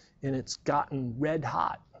there, and it's gotten red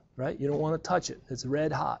hot, right? You don't want to touch it. It's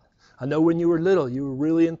red hot. I know when you were little, you were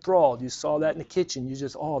really enthralled. You saw that in the kitchen. You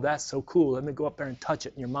just, oh, that's so cool. Let me go up there and touch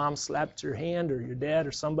it. And your mom slapped your hand, or your dad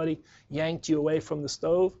or somebody yanked you away from the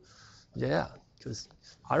stove. Yeah, because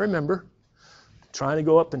I remember trying to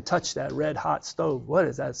go up and touch that red hot stove. What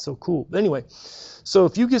is that? It's so cool. Anyway, so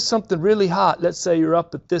if you get something really hot, let's say you're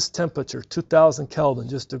up at this temperature, 2000 Kelvin,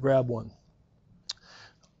 just to grab one.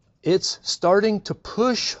 it's starting to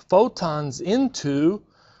push photons into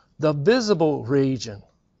the visible region,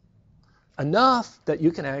 enough that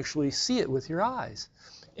you can actually see it with your eyes.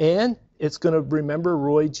 And it's going to, remember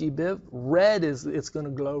Roy G. Biv, it's going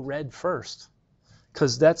to glow red first,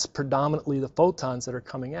 because that's predominantly the photons that are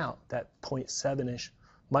coming out, that 0.7-ish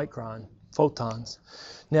micron photons.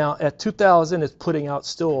 Now at 2000, it's putting out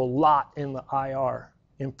still a lot in the IR,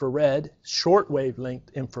 infrared, short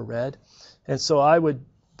wavelength infrared. And so I would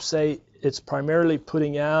say it's primarily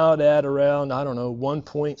putting out at around, I don't know, 1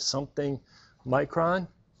 point something micron.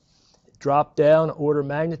 Drop down, order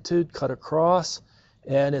magnitude, cut across,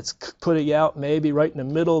 and it's putting out maybe right in the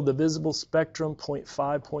middle of the visible spectrum,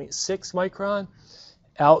 0.5, 0.6 micron,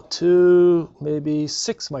 out to maybe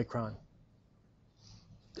 6 micron,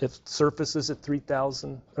 if surface is at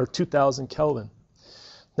 3,000 or 2,000 Kelvin.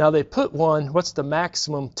 Now they put one, what's the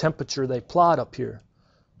maximum temperature they plot up here?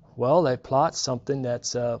 Well, they plot something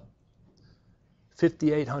that's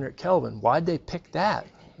 5,800 Kelvin. Why'd they pick that?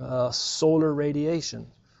 Solar radiation.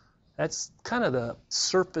 That's kind of the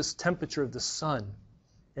surface temperature of the sun.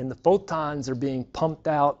 And the photons are being pumped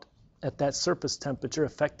out at that surface temperature,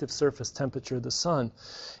 effective surface temperature of the sun.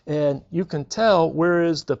 And you can tell where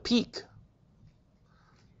is the peak.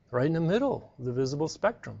 Right in the middle of the visible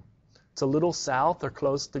spectrum. It's a little south or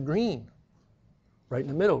close to green. Right in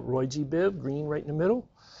the middle. Roy G. Biv, green right in the middle.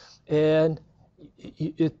 And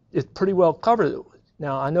it pretty well covered it.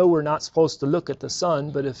 Now, I know we're not supposed to look at the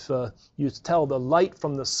sun, but if you tell the light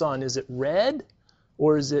from the sun, is it red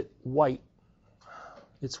or is it white?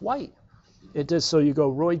 It's white. It does. So you go,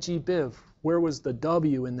 Roy G. Biv, where was the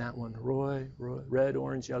W in that one? Roy, red,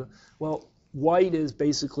 orange, yellow. Well, white is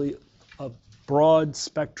basically a broad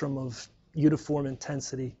spectrum of uniform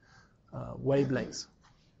intensity wavelengths.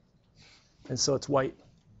 And so it's white.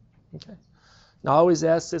 Okay. Now, I always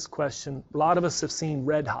ask this question. A lot of us have seen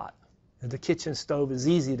red hot. The kitchen stove is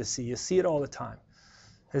easy to see. You see it all the time.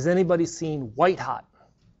 Has anybody seen white hot?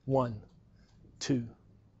 1, 2.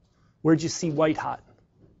 Where'd you see white hot?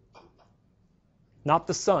 Not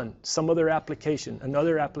the sun. Some other application.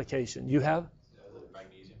 Another application. You have?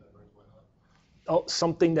 Magnesium that burns white hot. Oh,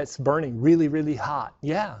 something that's burning really, really hot.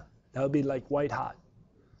 Yeah, that would be like white hot.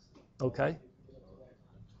 Okay.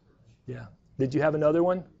 Yeah. Did you have another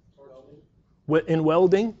one? In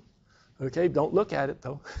welding? Okay, don't look at it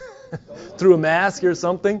though. Through a mask or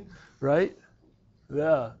something, right?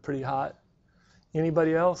 Yeah, pretty hot.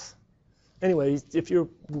 Anybody else? Anyway, if you're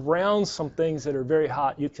around some things that are very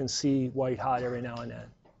hot, you can see white hot every now and then.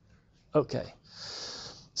 Okay,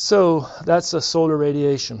 so that's a solar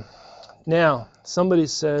radiation. Now, somebody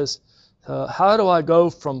says, how do I go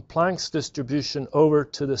from Planck's distribution over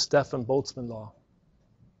to the Stefan-Boltzmann law?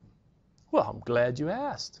 Well, I'm glad you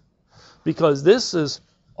asked. Because this is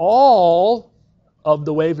all of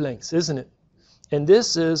the wavelengths, isn't it? And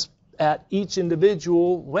this is at each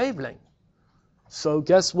individual wavelength. So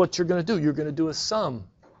guess what you're going to do? You're going to do a sum.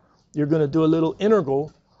 You're going to do a little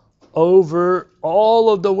integral over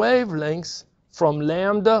all of the wavelengths from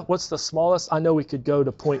lambda. What's the smallest? I know we could go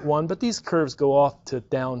to 0.1, but these curves go off to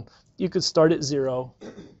down. You could start at 0.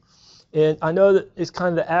 And I know that it's kind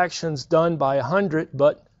of the actions done by 100,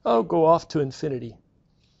 but go off to infinity.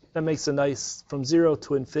 That makes a nice from 0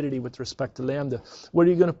 to infinity with respect to lambda. What are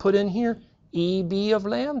you going to put in here? EB of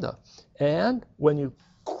lambda. And when you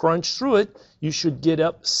crunch through it, you should get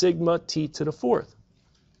up sigma t to the 4th.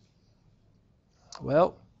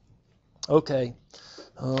 Well, okay.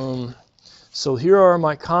 So here are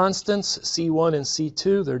my constants, C1 and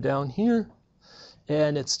C2. They're down here.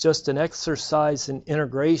 And it's just an exercise in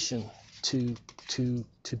integration to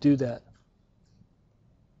do that.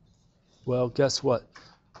 Well, guess what?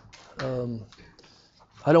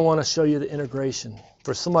 I don't want to show you the integration.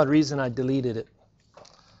 For some odd reason, I deleted it.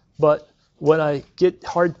 But when I get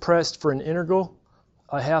hard-pressed for an integral,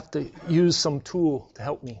 I have to use some tool to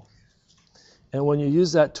help me. And when you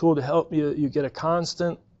use that tool to help you, you get a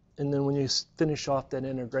constant. And then when you finish off that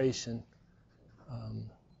integration,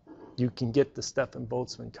 you can get the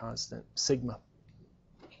Stefan-Boltzmann constant, sigma,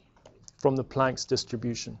 from the Planck's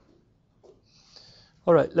distribution.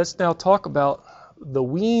 All right, let's now talk about the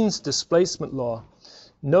Wein's displacement law.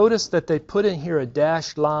 Notice that they put in here a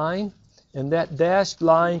dashed line, and that dashed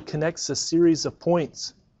line connects a series of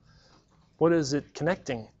points. What is it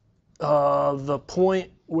connecting? The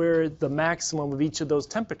point where the maximum of each of those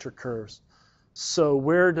temperature curves. So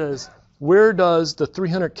where does the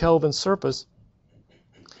 300 Kelvin surface,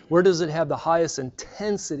 where does it have the highest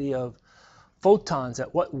intensity of photons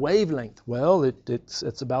at what wavelength? Well,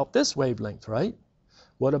 it's about this wavelength, right?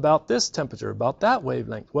 What about this temperature? About that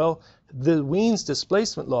wavelength? Well, the Wein's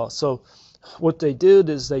displacement law. So what they did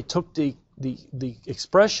is they took the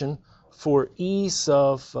expression for E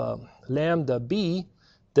sub lambda b,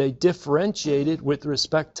 they differentiated with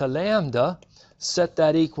respect to lambda, set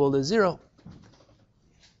that equal to 0.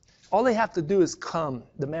 All they have to do is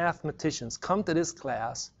the mathematicians, come to this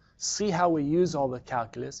class, see how we use all the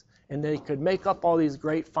calculus, and they could make up all these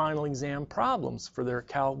great final exam problems for their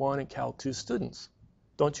Cal 1 and Cal 2 students.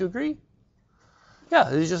 Don't you agree? Yeah,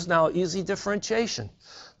 it's just now easy differentiation.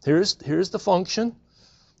 Here's the function.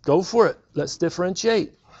 Go for it. Let's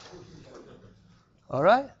differentiate. All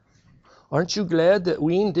right? Aren't you glad that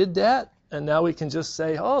Wein did that? And now we can just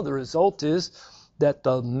say, oh, the result is that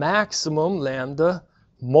the maximum lambda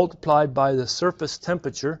multiplied by the surface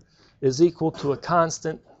temperature is equal to a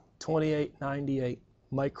constant 2898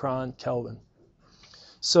 micron Kelvin.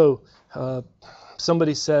 So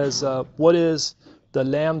somebody says, what is the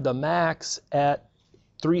lambda max at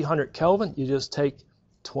 300 Kelvin? You just take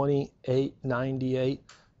 2898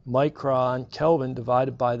 micron Kelvin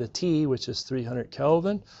divided by the T, which is 300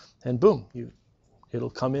 Kelvin, and boom,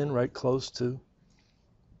 it'll come in right close to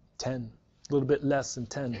 10, a little bit less than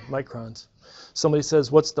 10 microns. Somebody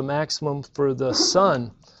says, what's the maximum for the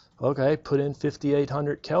sun? Okay, put in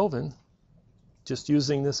 5800 Kelvin, just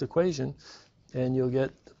using this equation, and you'll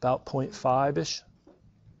get about 0.5-ish,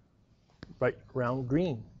 right around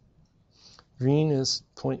green. Green is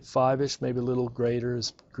 0.5-ish, maybe a little greater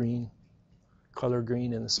is green, color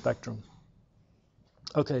green in the spectrum.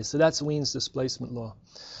 Okay, so that's Wein's displacement law.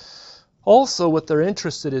 Also, what they're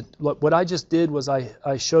interested in, what I just did was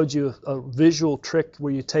I showed you a visual trick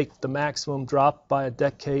where you take the maximum drop by a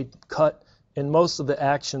decade cut and most of the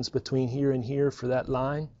actions between here and here for that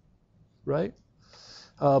line, right?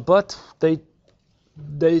 But they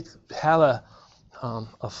have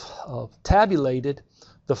tabulated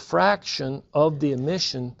the fraction of the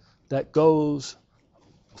emission that goes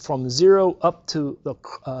from 0 up to the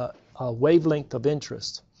wavelength of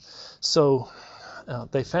interest. So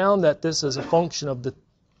they found that this is a function of the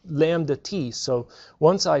lambda t. So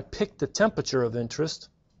once I pick the temperature of interest,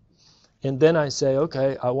 and then I say,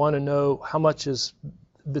 okay, I want to know how much is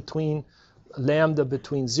between lambda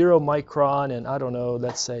between 0 micron and, I don't know,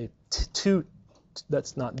 let's say 2,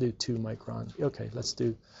 let's not do 2 micron. Okay, let's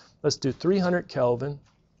do 300 Kelvin,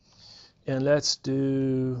 and let's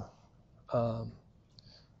do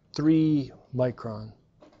 3 micron.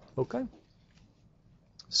 Okay?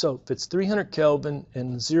 So if it's 300 Kelvin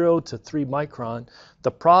and 0 to 3 micron,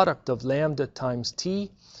 the product of lambda times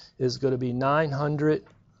T is going to be 900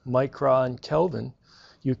 micron Kelvin.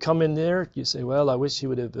 You come in there, you say, well, I wish you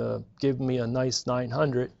would have given me a nice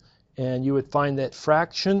 900, and you would find that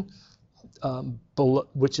fraction,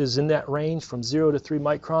 which is in that range from 0 to 3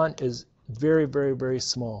 micron, is very, very, very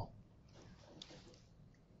small.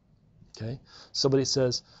 Okay, somebody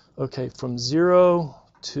says, okay, from 0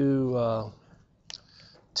 to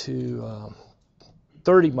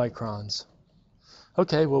 30 microns.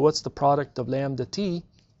 Okay, well, what's the product of lambda t?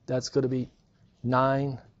 That's going to be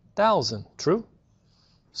 9,000, true?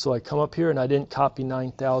 So I come up here and I didn't copy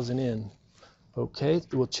 9,000 in. Okay,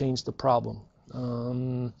 we'll change the problem.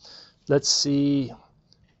 Let's see,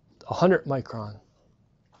 100 micron.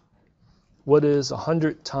 What is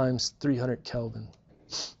 100 times 300 Kelvin?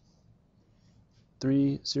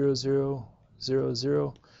 30000.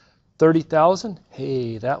 30,000?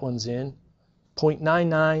 Hey, that one's in.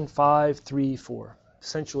 0.99534.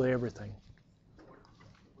 Essentially everything.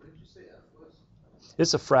 What did you say F was?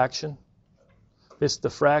 It's a fraction. It's the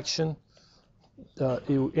fraction.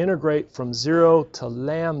 You integrate from 0 to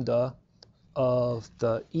lambda of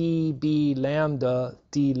the EB lambda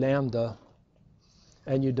D lambda,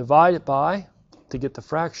 and you divide it by, to get the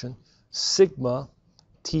fraction, sigma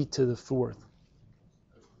T to the 4th,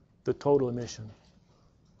 the total emission.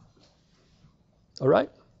 All right?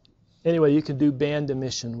 Anyway, you can do band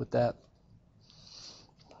emission with that.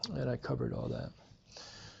 And I covered all that.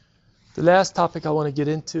 The last topic I want to get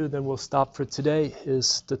into, then we'll stop for today,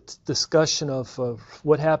 is the discussion of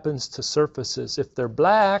what happens to surfaces. If they're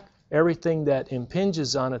black, everything that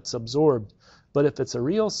impinges on it's absorbed. But if it's a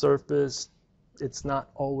real surface, it's not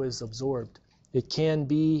always absorbed. It can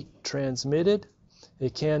be transmitted.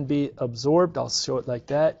 It can be absorbed. I'll show it like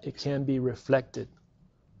that. It can be reflected.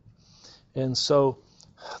 And so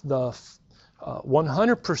the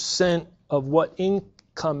 100% of what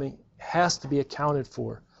incoming has to be accounted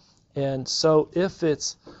for. And so if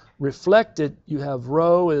it's reflected, you have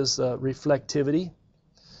rho is reflectivity,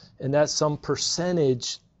 and that's some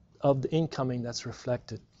percentage of the incoming that's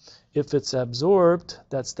reflected. If it's absorbed,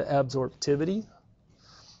 that's the absorptivity,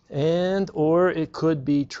 and or it could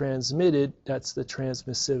be transmitted, that's the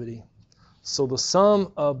transmissivity. So the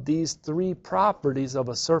sum of these three properties of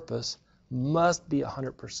a surface must be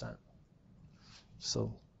 100%.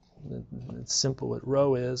 So it's simple. What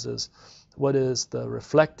rho is what is the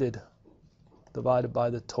reflected divided by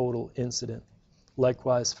the total incident.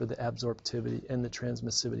 Likewise for the absorptivity and the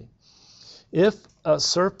transmissivity. If a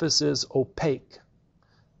surface is opaque,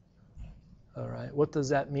 all right, what does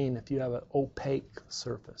that mean if you have an opaque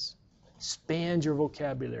surface? Expand your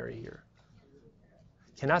vocabulary here.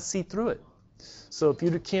 Cannot see through it. So if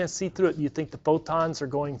you can't see through it, you think the photons are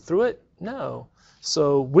going through it? No.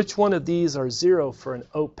 So which one of these are zero for an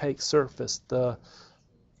opaque surface? The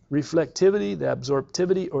reflectivity, the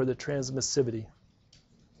absorptivity, or the transmissivity?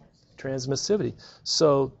 Transmissivity.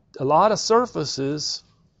 So a lot of surfaces,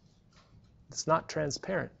 it's not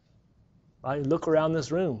transparent. I look around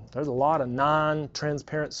this room. There's a lot of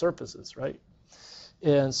non-transparent surfaces, right?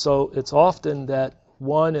 And so it's often that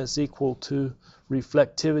one is equal to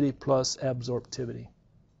reflectivity plus absorptivity.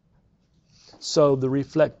 So the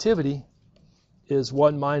reflectivity is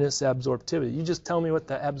 1 minus absorptivity. You just tell me what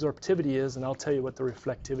the absorptivity is, and I'll tell you what the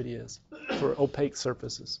reflectivity is for opaque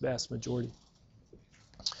surfaces, vast majority.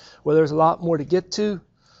 Well, there's a lot more to get to,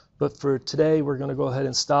 but for today we're going to go ahead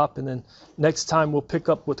and stop, and then next time we'll pick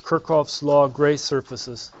up with Kirchhoff's law, gray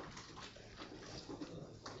surfaces.